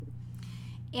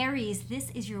Aries, this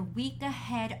is your week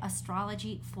ahead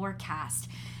astrology forecast.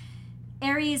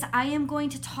 Aries, I am going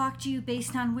to talk to you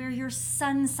based on where your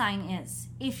sun sign is.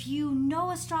 If you know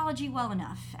astrology well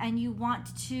enough and you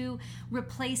want to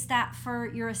replace that for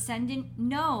your ascendant,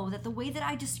 know that the way that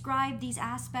I describe these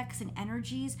aspects and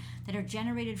energies that are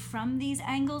generated from these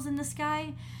angles in the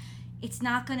sky,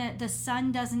 the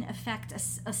sun doesn't affect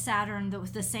a Saturn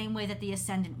the same way that the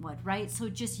ascendant would, right? So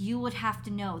just you would have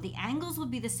to know. The angles will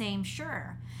be the same,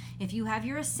 sure. If you have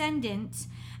your ascendant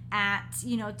at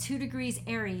 2 degrees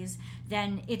Aries,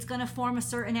 then it's going to form a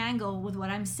certain angle with what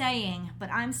I'm saying,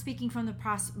 but I'm speaking from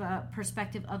the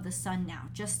perspective of the sun now,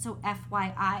 just so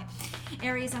FYI.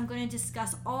 Aries, I'm going to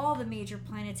discuss all the major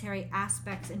planetary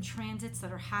aspects and transits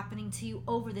that are happening to you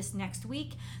over this next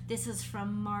week. This is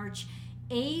from March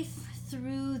 8th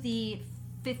through the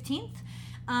 15th.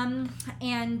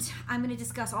 And I'm going to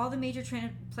discuss all the major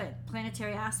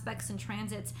planetary aspects and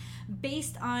transits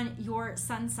based on your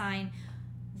sun sign,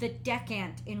 the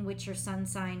decant in which your sun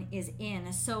sign is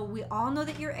in. So we all know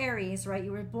that you're Aries, right?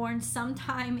 You were born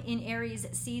sometime in Aries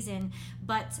season,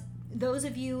 but those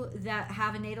of you that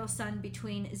have a natal sun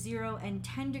between 0 and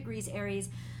 10 degrees Aries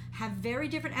have very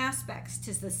different aspects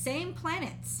to the same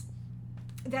planets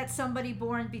that somebody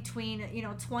born between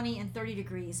 20 and 30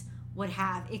 degrees would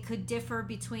have. It could differ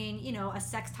between a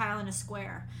sextile and a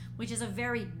square, which is a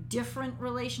very different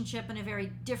relationship and a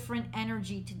very different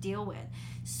energy to deal with.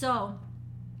 So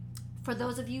for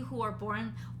those of you who are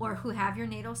born or who have your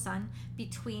natal sun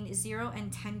between 0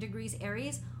 and 10 degrees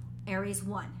Aries, Aries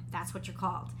 1, that's what you're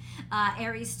called.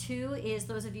 Aries 2 is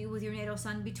those of you with your natal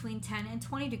sun between 10 and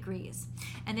 20 degrees.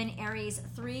 And then Aries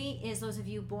 3 is those of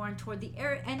you born toward the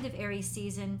end of Aries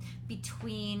season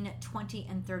between 20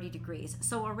 and 30 degrees.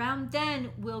 So around then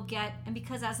we'll get, and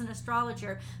because as an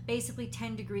astrologer, basically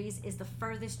 10 degrees is the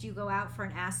furthest you go out for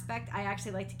an aspect. I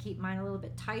actually like to keep mine a little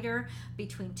bit tighter,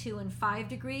 between 2 and 5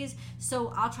 degrees.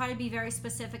 So I'll try to be very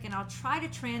specific, and I'll try to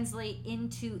translate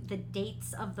into the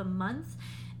dates of the month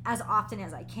as often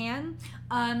as I can,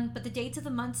 but the dates of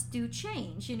the months do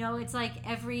change. It's like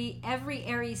every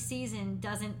Aries season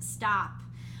doesn't stop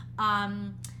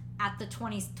at the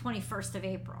 21st of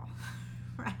April,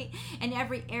 right? And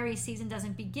every Aries season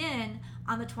doesn't begin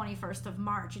on the 21st of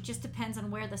March. It just depends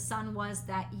on where the sun was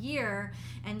that year,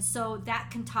 and so that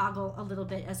can toggle a little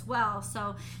bit as well.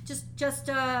 So just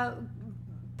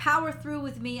power through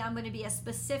with me. I'm going to be as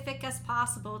specific as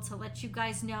possible to let you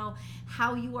guys know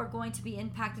how you are going to be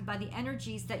impacted by the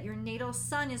energies that your natal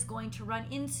sun is going to run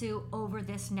into over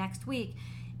this next week.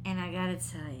 And I gotta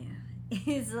tell you,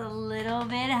 it's a little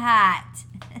bit hot.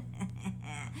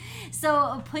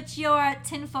 So put your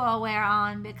tinfoil wear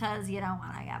on because you don't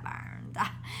want to get burned.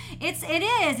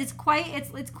 It's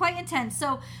quite intense.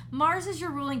 So Mars is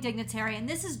your ruling dignitary, and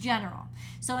this is general.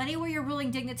 So anywhere your ruling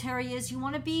dignitary is, you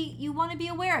want to be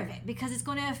aware of it because it's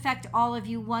going to affect all of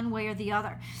you one way or the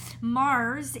other.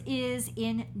 Mars is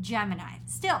in Gemini.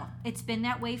 Still, it's been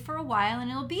that way for a while, and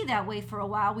it'll be that way for a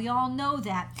while. We all know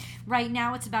that. Right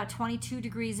now, it's about 22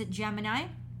 degrees at Gemini.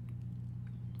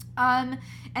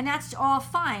 And that's all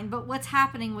fine, but what's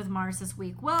happening with Mars this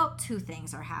week? Well, two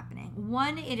things are happening.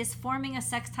 One, it is forming a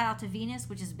sextile to Venus,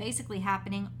 which is basically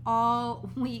happening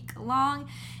all week long,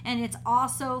 and it's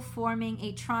also forming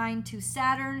a trine to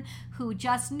Saturn, who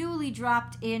just newly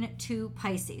dropped into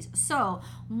Pisces. So,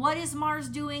 what is Mars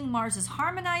doing? Mars is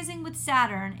harmonizing with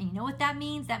Saturn, and you know what that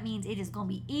means? That means it is going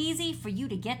to be easy for you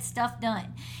to get stuff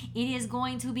done. It is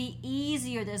going to be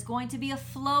easier. There's going to be a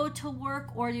flow to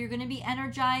work, or you're going to be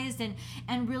energized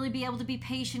and really be able to be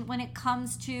patient when it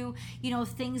comes to,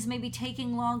 things maybe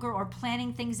taking longer or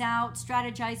planning things out,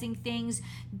 strategizing things,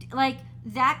 like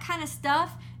that kind of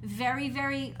stuff. Very,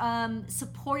 very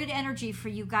supported energy for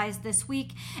you guys this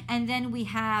week. And then we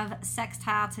have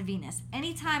sextile to Venus.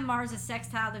 Anytime Mars is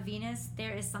sextile to Venus,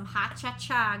 there is some hot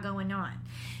cha-cha going on,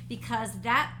 because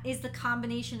that is the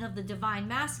combination of the divine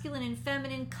masculine and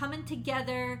feminine coming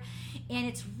together. And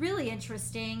it's really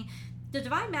interesting. The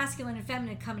divine masculine and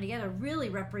feminine coming together really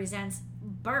represents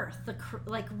birth,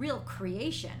 like real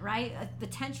creation, right? A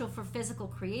potential for physical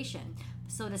creation.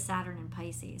 So does Saturn in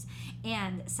Pisces.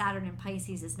 And Saturn in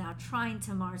Pisces is now trine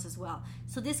to Mars as well.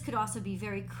 So this could also be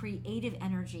very creative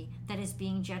energy that is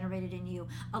being generated in you.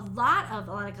 A lot of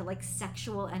like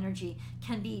sexual energy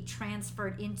can be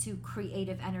transferred into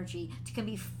creative energy, can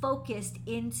be focused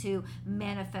into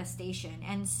manifestation.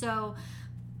 And so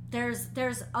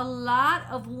there's a lot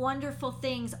of wonderful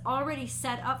things already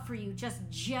set up for you just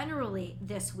generally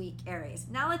this week, Aries.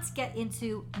 Now let's get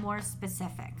into more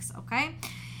specifics, okay?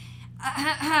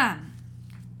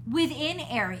 Within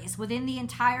Aries, within the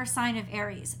entire sign of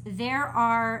Aries, there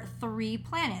are 3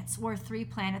 planets or 3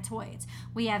 planetoids.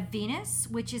 We have Venus,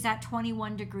 which is at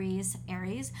 21 degrees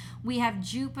Aries. We have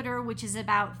Jupiter, which is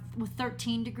about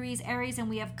 13 degrees Aries. And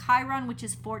we have Chiron, which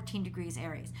is 14 degrees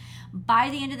Aries. By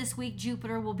the end of this week,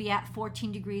 Jupiter will be at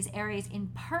 14 degrees Aries in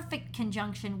perfect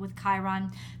conjunction with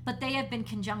Chiron. But they have been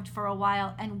conjunct for a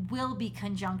while and will be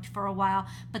conjunct for a while.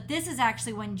 But this is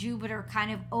actually when Jupiter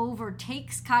kind of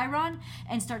overtakes Chiron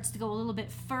and starts to go a little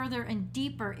bit further and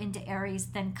deeper into Aries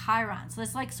than Chiron. So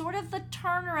it's like sort of the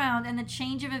turnaround and the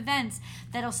change of events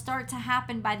that'll start to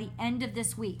happen by the end of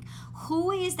this week.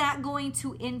 Who is that going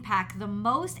to impact the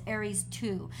most? Aries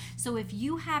 2. So if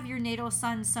you have your natal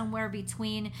sun somewhere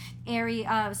between Aries,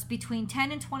 between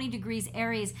 10 and 20 degrees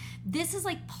Aries, this is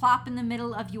like plop in the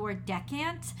middle of your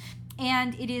decant,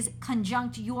 and it is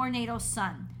conjunct your natal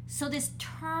sun. So this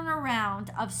turnaround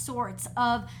of sorts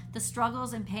of the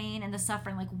struggles and pain and the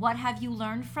suffering, like what have you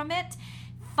learned from it?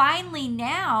 Finally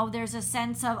now there's a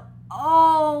sense of,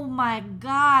 oh my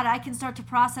God, I can start to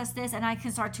process this and I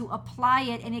can start to apply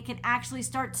it and it can actually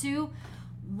start to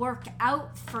work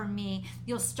out for me.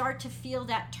 You'll start to feel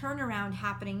that turnaround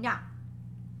happening. Now,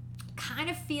 kind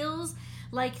of feels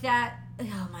like that.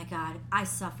 Oh my God, I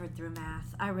suffered through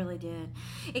math. I really did.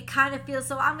 It kind of feels,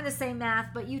 so I'm going to say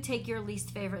math, but you take your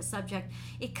least favorite subject.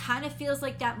 It kind of feels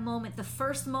like that moment, the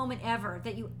first moment ever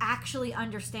that you actually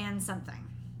understand something.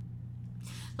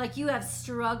 Like you have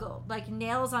struggled, like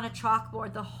nails on a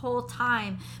chalkboard the whole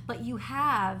time, but you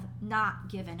have not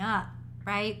given up,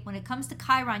 right? When it comes to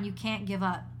Chiron, you can't give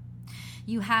up.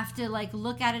 You have to like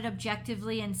look at it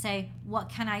objectively and say, what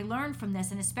can I learn from this?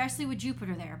 And especially with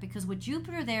Jupiter there, because what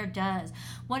Jupiter there does,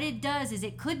 what it does is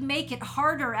it could make it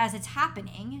harder as it's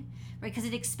happening, right? Because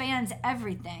it expands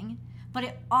everything, but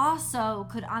it also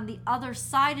could, on the other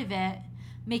side of it,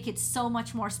 make it so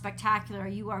much more spectacular.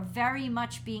 You are very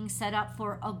much being set up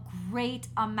for a great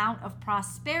amount of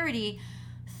prosperity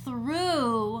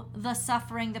through the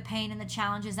suffering, the pain, and the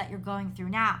challenges that you're going through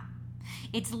now.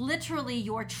 It's literally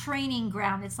your training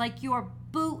ground. It's like your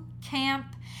boot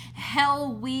camp,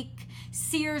 hell week,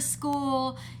 Sears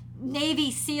School,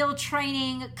 Navy SEAL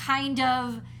training, kind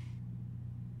of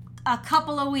a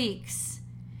couple of weeks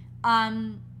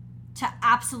to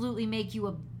absolutely make you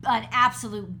an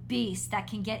absolute beast that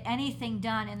can get anything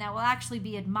done and that will actually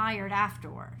be admired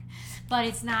afterward. But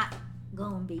it's not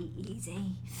gonna be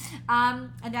easy.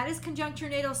 And that is conjunct your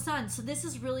natal sun. So this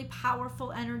is really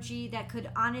powerful energy that could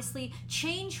honestly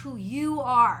change who you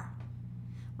are,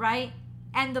 right?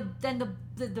 And the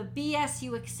BS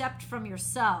you accept from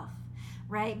yourself,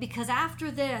 right? Because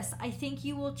after this, I think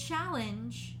you will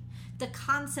challenge the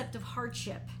concept of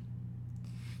hardship.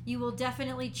 You will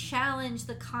definitely challenge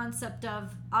the concept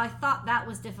of, I thought that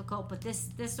was difficult, but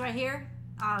this right here,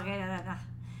 oh, okay, no.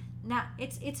 Now,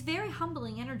 it's very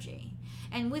humbling energy.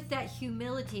 And with that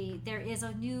humility, there is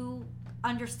a new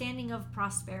understanding of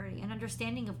prosperity, an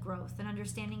understanding of growth, an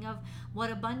understanding of what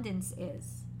abundance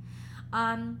is.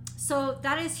 So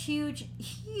that is huge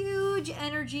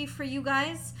energy for you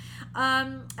guys.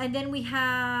 And then we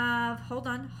have, hold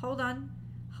on.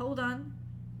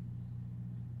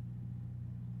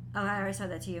 Oh, I already said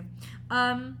that to you.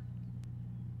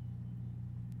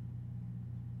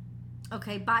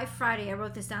 Okay, by Friday, I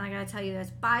wrote this down. I gotta tell you this.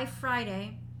 By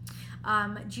Friday,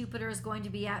 Jupiter is going to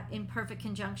be in perfect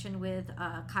conjunction with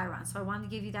Chiron. So I wanted to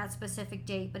give you that specific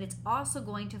date, but it's also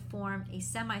going to form a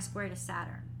semi-square to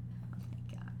Saturn. Oh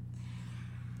my God.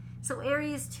 So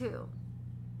Aries 2.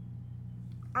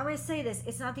 I'm going to say this.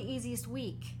 It's not the easiest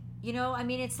week. You know, I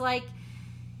mean, it's like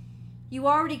you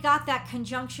already got that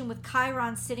conjunction with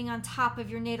Chiron sitting on top of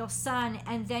your natal sun,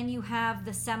 and then you have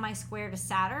the semi-square to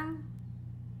Saturn,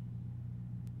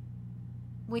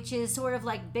 which is sort of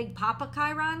like Big Papa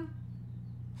Chiron.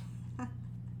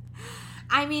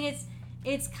 I mean,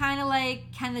 it's kind of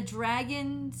like, can the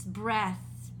dragon's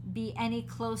breath be any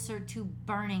closer to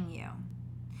burning you?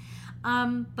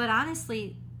 But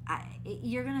honestly,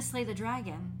 you're going to slay the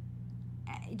dragon.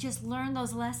 Just learn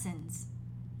those lessons.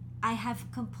 I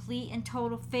have complete and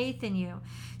total faith in you.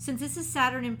 Since this is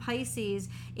Saturn in Pisces,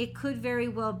 it could very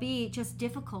well be just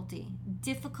difficulty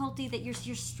that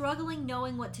you're struggling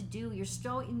knowing what to do. You're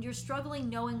struggling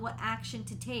knowing what action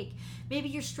to take. Maybe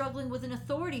you're struggling with an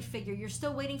authority figure. You're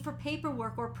still waiting for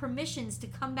paperwork or permissions to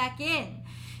come back in.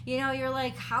 You know, you're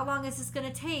like, how long is this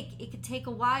going to take? It could take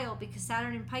a while because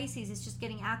Saturn in Pisces is just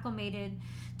getting acclimated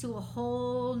to a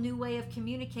whole new way of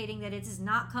communicating that it is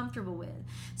not comfortable with.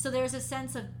 So there's a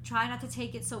sense of try not to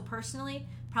take it so personally.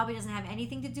 Probably doesn't have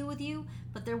anything to do with you,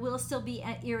 but there will still be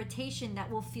an irritation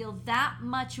that will feel that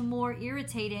much more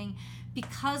irritating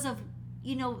because of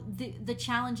the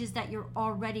challenges that you're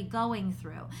already going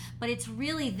through. But it's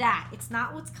really that. It's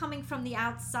not what's coming from the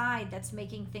outside that's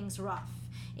making things rough.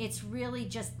 It's really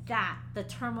just the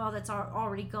turmoil that's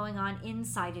already going on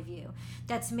inside of you,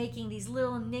 that's making these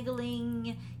little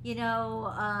niggling,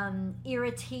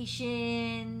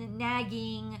 irritation,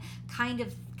 nagging kind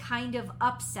of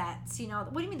upsets.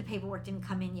 What do you mean the paperwork didn't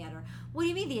come in yet? Or what do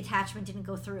you mean the attachment didn't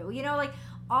go through? Like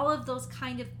all of those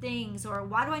kind of things. Or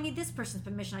why do I need this person's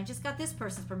permission? I just got this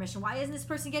person's permission. Why isn't this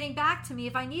person getting back to me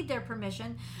if I need their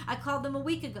permission? I called them a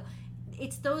week ago.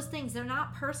 It's those things. They're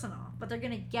not personal, but they're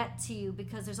going to get to you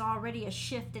because there's already a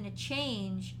shift and a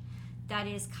change that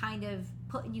is kind of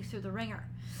putting you through the ringer.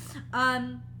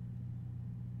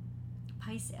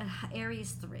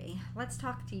 Aries 3. Let's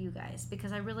talk to you guys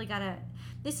because I really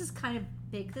this is kind of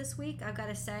big this week, I've got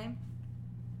to say.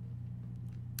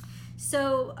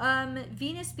 So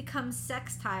Venus becomes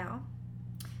sextile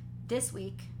this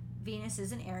week. Venus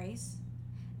is in Aries,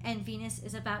 and Venus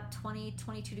is about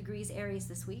 22 degrees Aries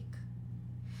this week.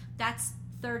 That's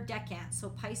third decan. So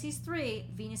Pisces 3,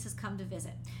 Venus has come to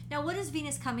visit. Now, what does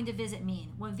Venus coming to visit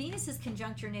mean? When Venus is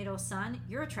conjunct your natal sun,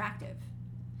 you're attractive.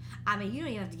 I mean, you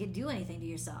don't even have to do anything to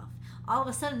yourself. All of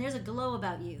a sudden, there's a glow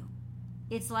about you.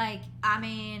 It's like,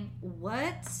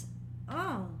 what?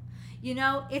 Oh,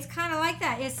 it's kind of like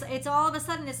that. It's all of a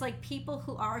sudden, it's like people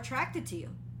who are attracted to you.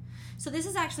 So this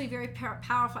is actually very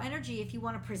powerful energy if you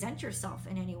want to present yourself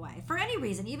in any way, for any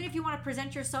reason, even if you want to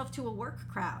present yourself to a work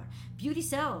crowd. Beauty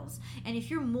sells. And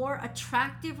if you're more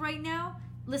attractive right now,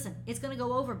 listen, it's going to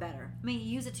go over better.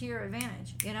 Use it to your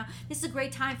advantage. This is a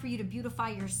great time for you to beautify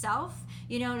yourself,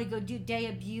 to go do day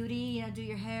of beauty, do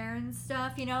your hair and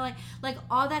stuff, like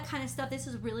all that kind of stuff. This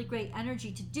is really great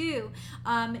energy to do,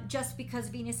 just because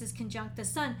Venus is conjunct the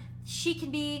sun. She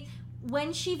can be,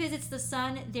 when she visits the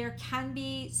sun, there can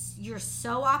be, you're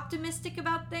so optimistic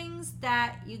about things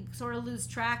that you sort of lose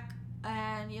track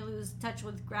and you lose touch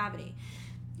with gravity.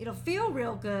 It'll feel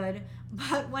real good,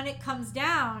 but when it comes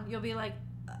down, you'll be like,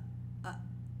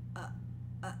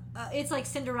 it's like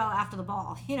Cinderella after the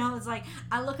ball. It's like,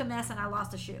 I look a mess and I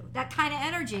lost a shoe. That kind of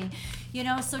energy,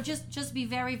 so just be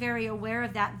very, very aware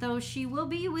of that. Though she will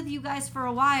be with you guys for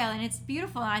a while, and it's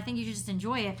beautiful, and I think you should just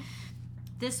enjoy it.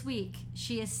 This week,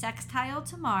 she is sextile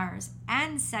to Mars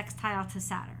and sextile to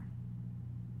Saturn.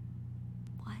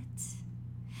 What?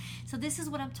 So this is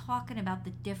what I'm talking about, the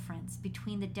difference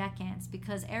between the decans,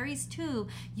 because Aries 2,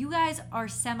 you guys are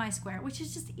semi-square, which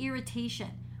is just irritation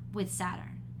with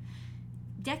Saturn.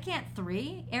 Decant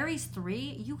 3, Aries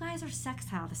 3, you guys are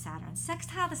sextile to Saturn.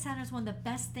 Sextile to Saturn is one of the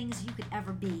best things you could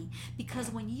ever be,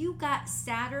 because when you got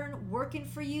Saturn working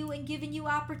for you and giving you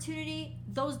opportunity,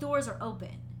 those doors are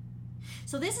open.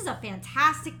 So this is a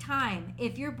fantastic time,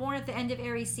 if you're born at the end of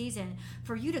Aries season,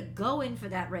 for you to go in for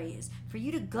that raise, for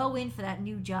you to go in for that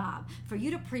new job, for you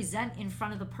to present in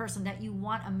front of the person that you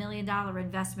want $1 million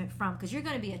investment from, because you're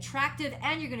going to be attractive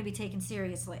and you're going to be taken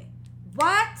seriously.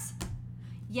 What?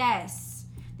 Yes.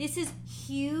 This is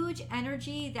huge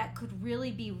energy that could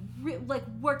really be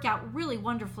work out really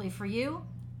wonderfully for you.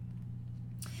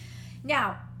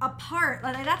 Now, apart,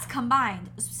 that's combined.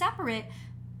 Separate,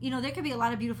 there could be a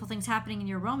lot of beautiful things happening in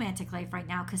your romantic life right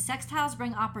now, because sextiles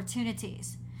bring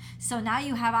opportunities. So now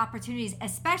you have opportunities,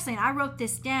 especially, and I wrote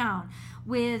this down,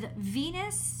 with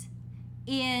Venus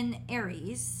in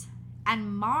Aries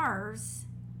and Mars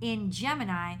in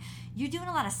Gemini. You're doing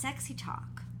a lot of sexy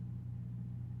talk.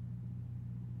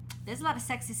 There's a lot of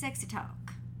sexy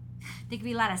talk. There could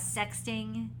be a lot of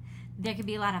sexting. There could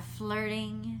be a lot of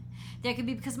flirting. There could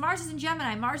be, because Mars is in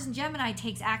Gemini. Mars in Gemini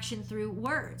takes action through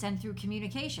words and through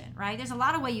communication, right? There's a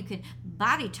lot of way you could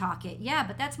body talk it. Yeah,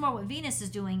 but that's more what Venus is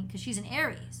doing, because she's in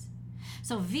Aries.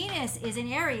 So Venus is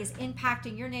in Aries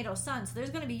impacting your natal sun. So you're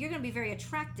going to be very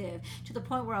attractive, to the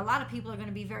point where a lot of people are going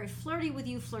to be very flirty with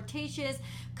you, flirtatious,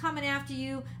 coming after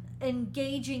you,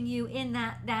 engaging you in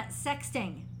that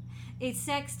sexting. It's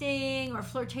sexting or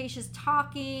flirtatious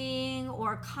talking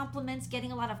or compliments,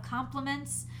 getting a lot of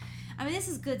compliments. This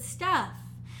is good stuff.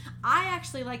 I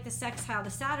actually like the sextile to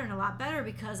Saturn a lot better,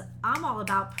 because I'm all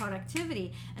about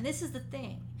productivity. And this is the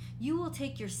thing. You will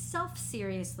take yourself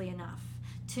seriously enough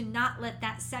to not let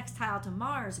that sextile to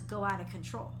Mars go out of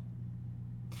control.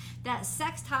 That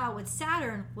sextile with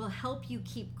Saturn will help you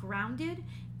keep grounded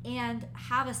and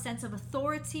have a sense of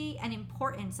authority and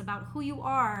importance about who you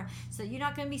are, so you're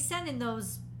not going to be sending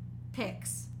those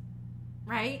pics,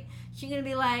 right? You're going to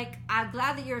be like, I'm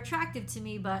glad that you're attractive to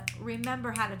me, but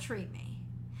remember how to treat me.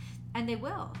 And they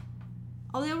will.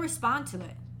 Oh, they'll respond to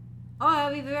it. Oh,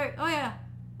 I'll be very, oh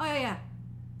yeah.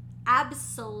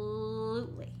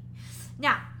 Absolutely.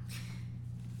 Now,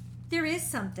 there is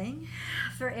something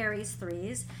for Aries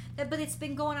 3s, but it's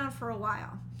been going on for a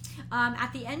while.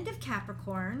 At the end of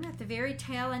Capricorn, at the very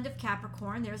tail end of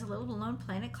Capricorn, there's a little known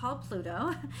planet called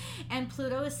Pluto. And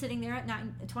Pluto is sitting there at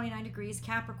 29 degrees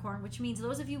Capricorn, which means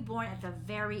those of you born at the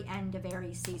very end of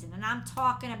Aries season. And I'm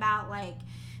talking about like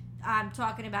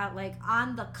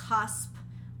on the cusp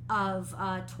of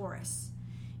Taurus.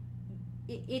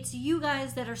 It's you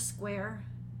guys that are square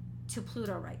to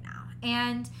Pluto right now.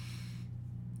 And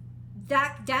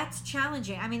that's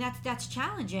challenging. I mean, that's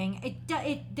challenging.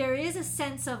 There is a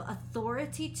sense of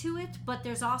authority to it, but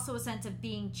there's also a sense of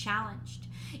being challenged.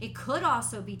 It could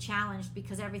also be challenged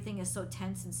because everything is so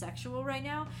tense and sexual right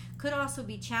now. Could also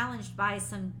be challenged by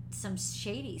some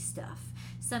shady stuff,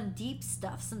 some deep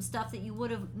stuff, some stuff that you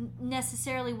would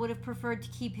have preferred to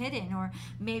keep hidden, or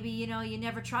maybe you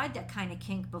never tried that kind of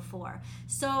kink before.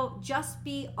 So just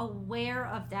be aware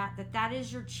of that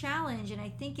is your challenge, and I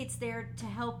think it's there to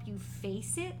help you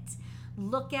face it,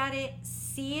 look at it,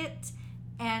 see it,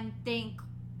 and think,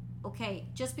 okay,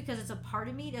 just because it's a part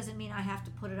of me doesn't mean I have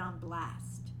to put it on blast.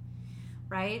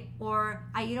 Right? Or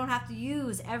you don't have to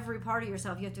use every part of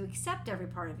yourself. You have to accept every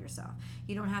part of yourself.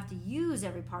 You don't have to use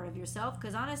every part of yourself,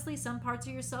 because honestly, some parts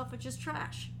of yourself are just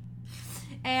trash.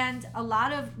 And a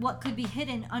lot of what could be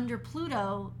hidden under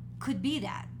Pluto could be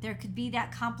that. There could be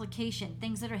that complication,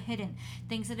 things that are hidden,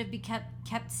 things that have been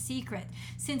kept secret.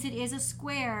 Since it is a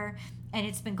square and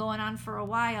it's been going on for a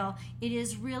while, it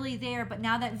is really there. But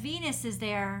now that Venus is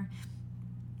there,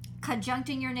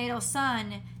 conjuncting your natal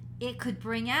sun, it could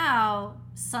bring out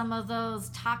some of those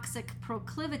toxic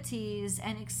proclivities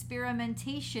and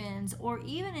experimentations, or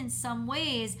even in some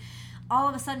ways, all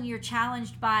of a sudden you're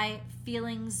challenged by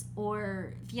feelings,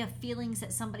 or if you have feelings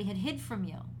that somebody had hid from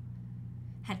you,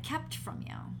 had kept from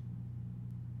you,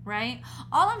 right?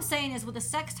 All I'm saying is with a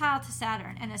sextile to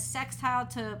Saturn and a sextile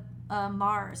to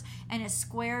Mars and a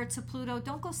square to Pluto,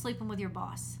 don't go sleeping with your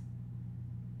boss.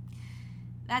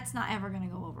 That's not ever going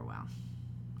to go over well.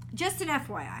 Just an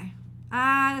FYI.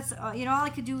 That's all I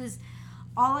could do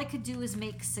is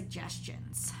make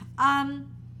suggestions.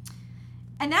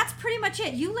 And that's pretty much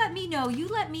it. You let me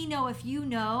know if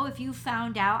you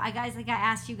found out. I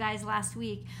asked you guys last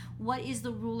week, what is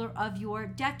the ruler of your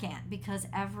decan? Because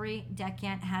every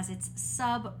decan has its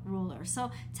sub-ruler.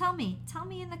 So tell me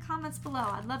in the comments below.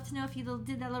 I'd love to know if you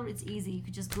did that. It's easy. You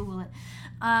could just Google it.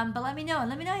 But let me know.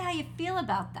 Let me know how you feel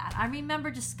about that. I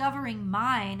remember discovering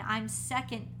mine. I'm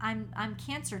second. I'm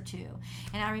Cancer too.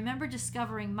 And I remember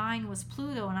discovering mine was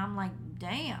Pluto. And I'm like,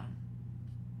 damn.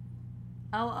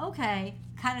 Oh, okay.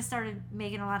 Kind of started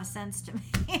making a lot of sense to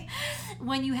me.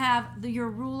 When you have your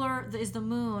ruler is the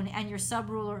moon and your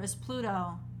sub-ruler is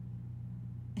Pluto,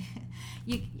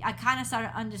 I kind of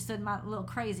started understood my little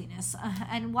craziness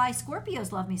and why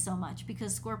Scorpios love me so much,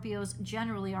 because Scorpios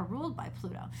generally are ruled by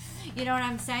Pluto. You know what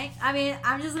I'm saying? I mean,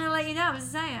 I'm just gonna let you know. I'm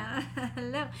just saying.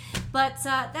 Hello. But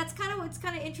it's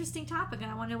kind of interesting topic,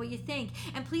 and I want to know what you think.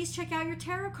 And please check out your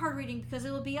tarot card reading, because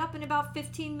it will be up in about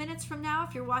 15 minutes from now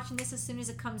if you're watching this as soon as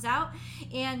it comes out.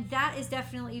 And that is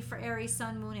definitely for Aries,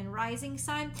 Sun, Moon, and Rising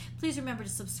sign. Please remember to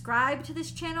subscribe to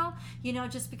this channel.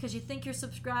 Just because you think you're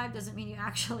subscribed doesn't mean you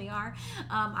actually are.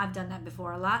 I've done that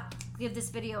before a lot. Give this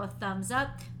video a thumbs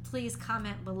up. Please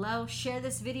comment below. Share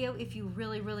this video if you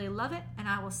really, really love it. And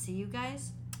I will see you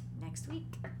guys next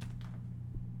week.